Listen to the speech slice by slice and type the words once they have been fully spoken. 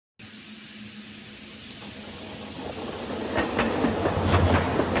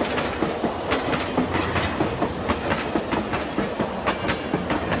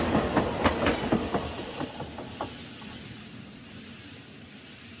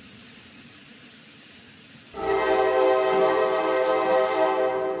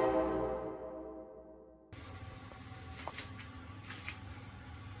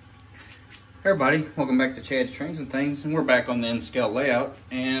Everybody, welcome back to Chad's Trains and Things, and we're back on the N-scale layout.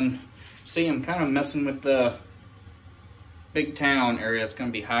 And see, I'm kind of messing with the big town area that's going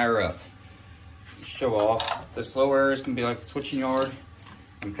to be higher up. Show off. This low area is going to be like a switching yard.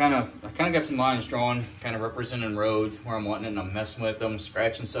 I kind of got some lines drawn, kind of representing roads where I'm wanting it, and I'm messing with them,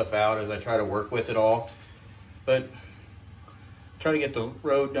 scratching stuff out as I try to work with it all. But try to get the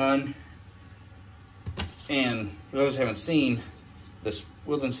road done. And for those who haven't seen, this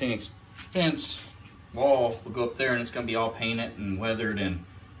Woodland Scenic fence wall will go up there, and it's going to be all painted and weathered and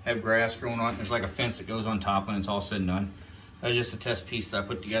have grass growing on it. There's like a fence that goes on top when it's all said and done. That was just a test piece that I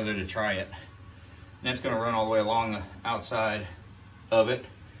put together to try it. And it's going to run all the way along the outside of it.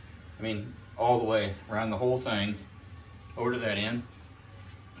 I mean, all the way around the whole thing over to that end.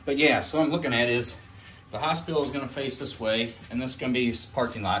 But yeah, so what I'm looking at is the hospital is going to face this way, and this is going to be a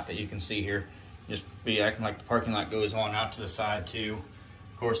parking lot that you can see here. Just be acting like the parking lot goes on out to the side too.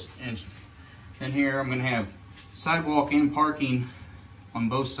 Of course, and then here I'm going to have sidewalk and parking on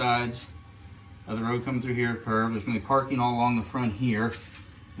both sides of the road coming through here, curve. There's going to be parking all along the front here.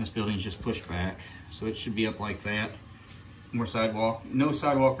 This building is just pushed back, so it should be up like that. More sidewalk. No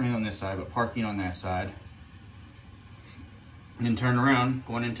sidewalk or anything on this side, but parking on that side. And then turn around,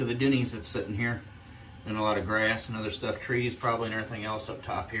 going into the Denny's that's sitting here. And a lot of grass and other stuff, trees probably, and everything else up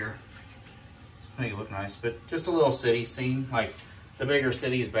top here. Just make it look nice, but just a little city scene. Like the bigger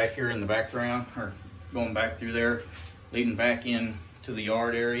cities back here in the background, or going back through there, leading back in to the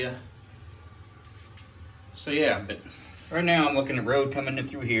yard area. So yeah, but right now I'm looking at road coming in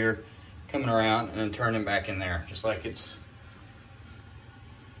through here, coming around, and then turning back in there, just like it's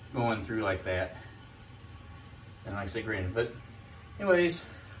going through like that. And like I say, green. But anyways,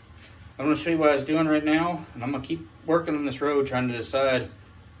 I'm going to show you what I was doing right now, and I'm going to keep working on this road, trying to decide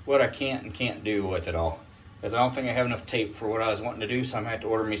what I can't and can't do with it all. Because I don't think I have enough tape for what I was wanting to do, so I'm going to have to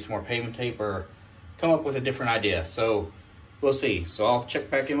order me some more pavement tape or come up with a different idea. So we'll see. So I'll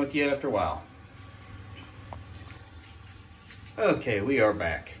check back in with you after a while. Okay, we are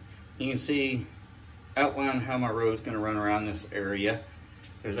back. You can see outline how my road's going to run around this area.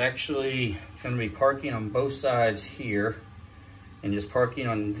 There's actually going to be parking on both sides here, and just parking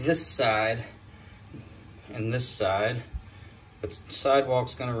on this side and this side. But the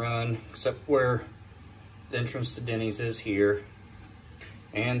sidewalk's going to run except where the entrance to Denny's is here,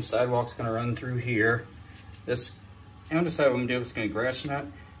 and sidewalk's going to run through here. This, I haven't decided what I'm going to do, if it's going to be grass or not.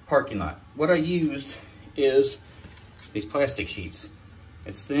 Parking lot. What I used is these plastic sheets.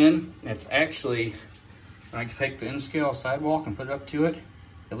 It's thin. It's actually, when I take the N-scale sidewalk and put it up to it,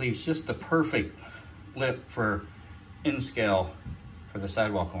 it leaves just the perfect lip for N-scale for the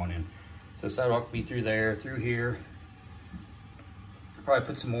sidewalk going in. So the sidewalk will be through there, through here. Probably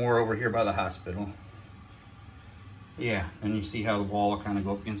put some more over here by the hospital. Yeah, and you see how the wall will kind of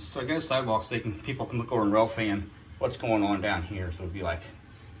go up against. So I got sidewalks so people can look over and rough fan what's going on down here. So it'd be like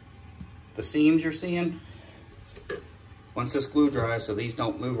the seams you're seeing. Once this glue dries, so these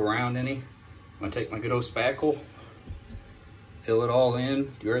don't move around any, I'm gonna take my good old spackle, fill it all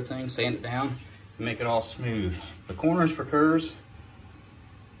in, do everything, sand it down, and make it all smooth. The corners for curves,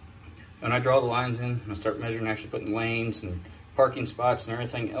 when I draw the lines in, and I start measuring, actually putting lanes and parking spots and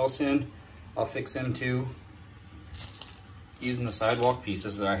everything else in, I'll fix them too, using the sidewalk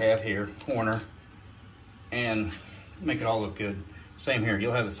pieces that I have here, corner, and make it all look good. Same here,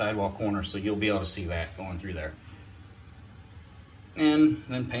 you'll have the sidewalk corner, so you'll be able to see that going through there. And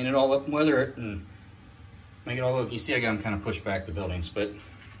then paint it all up and weather it and make it all look. You see, I got them kind of pushed back the buildings, but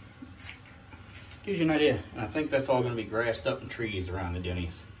gives you an idea. And I think that's all going to be grassed up and trees around the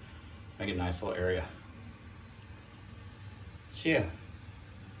Denny's. Make it a nice little area. So yeah,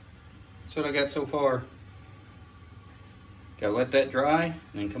 that's what I got so far. Gotta let that dry and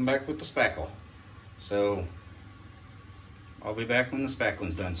then come back with the spackle. So I'll be back when the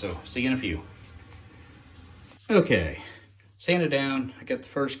spackling's done. So see you in a few. Okay. Sanded down, I got the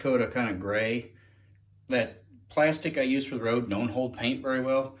first coat of kind of gray. That plastic I use for the road don't hold paint very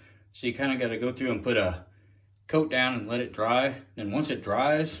well, so you kind of got to go through and put a coat down and let it dry. And once it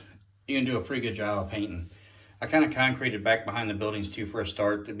dries, you can do a pretty good job of painting. I kind of concreted back behind the buildings too for a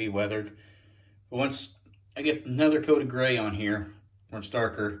start to be weathered. But once I get another coat of gray on here, where it's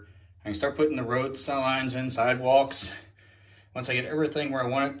darker, I can start putting the road lines in, sidewalks. Once I get everything where I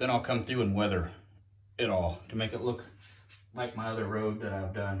want it, then I'll come through and weather it all to make it look like my other road that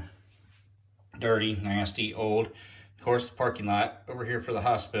I've done. Dirty, nasty, old. Of course, the parking lot over here for the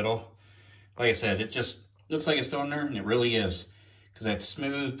hospital. Like I said, it just looks like it's still in there, and it really is. Because that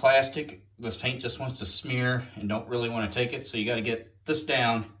smooth plastic, this paint just wants to smear and don't really want to take it. So you got to get this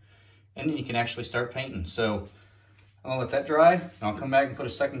down, and then you can actually start painting. So I'll let that dry, and I'll come back and put a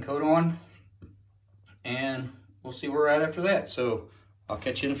second coat on, and we'll see where we're at after that. So I'll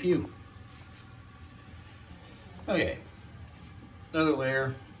catch you in a few. Okay, another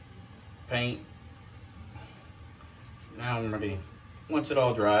layer, paint. Now I'm ready. Once it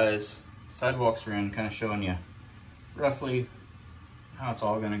all dries, sidewalks are in, kind of showing you roughly how it's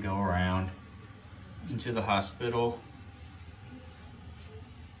all going to go around into the hospital.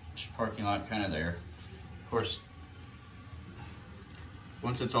 Parking lot kind of there. Of course,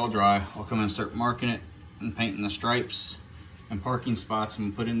 once it's all dry, I'll come in and start marking it and painting the stripes and parking spots I'm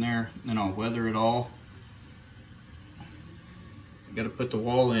gonna put in there. Then I'll weather it all. I got to put the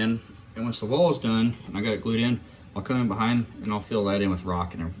wall in, and once the wall is done and I got it glued in, I'll come in behind and I'll fill that in with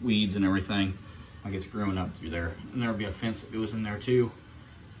rock and weeds and everything. I get growing up through there, and there'll be a fence that goes in there too.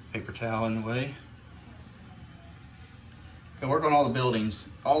 Paper towel in the way. I work on all the buildings.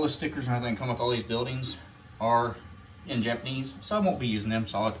 All the stickers and everything come with all these buildings are in Japanese, so I won't be using them,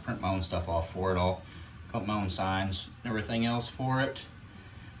 so I'll have to print my own stuff off for it all. Cut my own signs and everything else for it.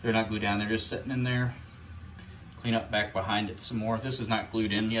 They're not glued down, they're just sitting in there. Clean up back behind it some more. This is not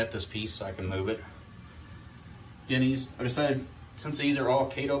glued in yet, this piece, so I can move it. Denny's, I decided, since these are all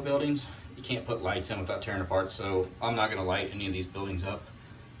Cato buildings, you can't put lights in without tearing apart, so I'm not gonna light any of these buildings up.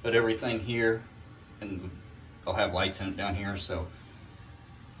 But everything here, and I'll have lights in it down here, so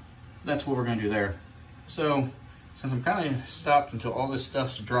that's what we're gonna do there. So, since I'm kind of stopped until all this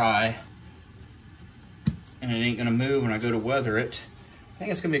stuff's dry, and it ain't gonna move when I go to weather it, I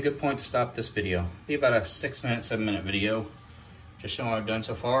think it's gonna be a good point to stop this video. Be about a 6-minute, 7-minute video, just showing what I've done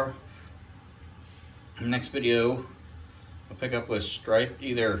so far. In the next video, I'll pick up with stripe,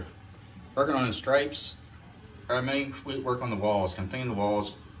 either working on the stripes, or I may work on the walls. I'm thinking the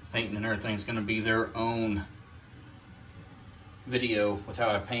walls, painting and everything is gonna be their own video with how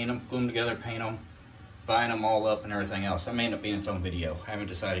I paint them, glue them together, paint them, buying them all up and everything else. That may end up being its own video. I haven't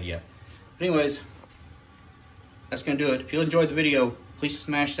decided yet. But anyways, that's gonna do it. If you enjoyed the video, please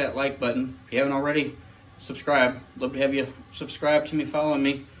smash that like button. If you haven't already, subscribe. Love to have you subscribe to me, following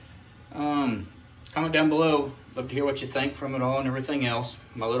me. Comment down below. Love to hear what you think from it all and everything else.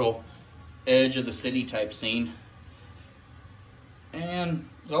 My little edge of the city type scene. And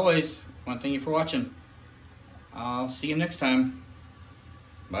as always, I want to thank you for watching. I'll see you next time.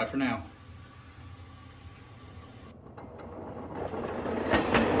 Bye for now.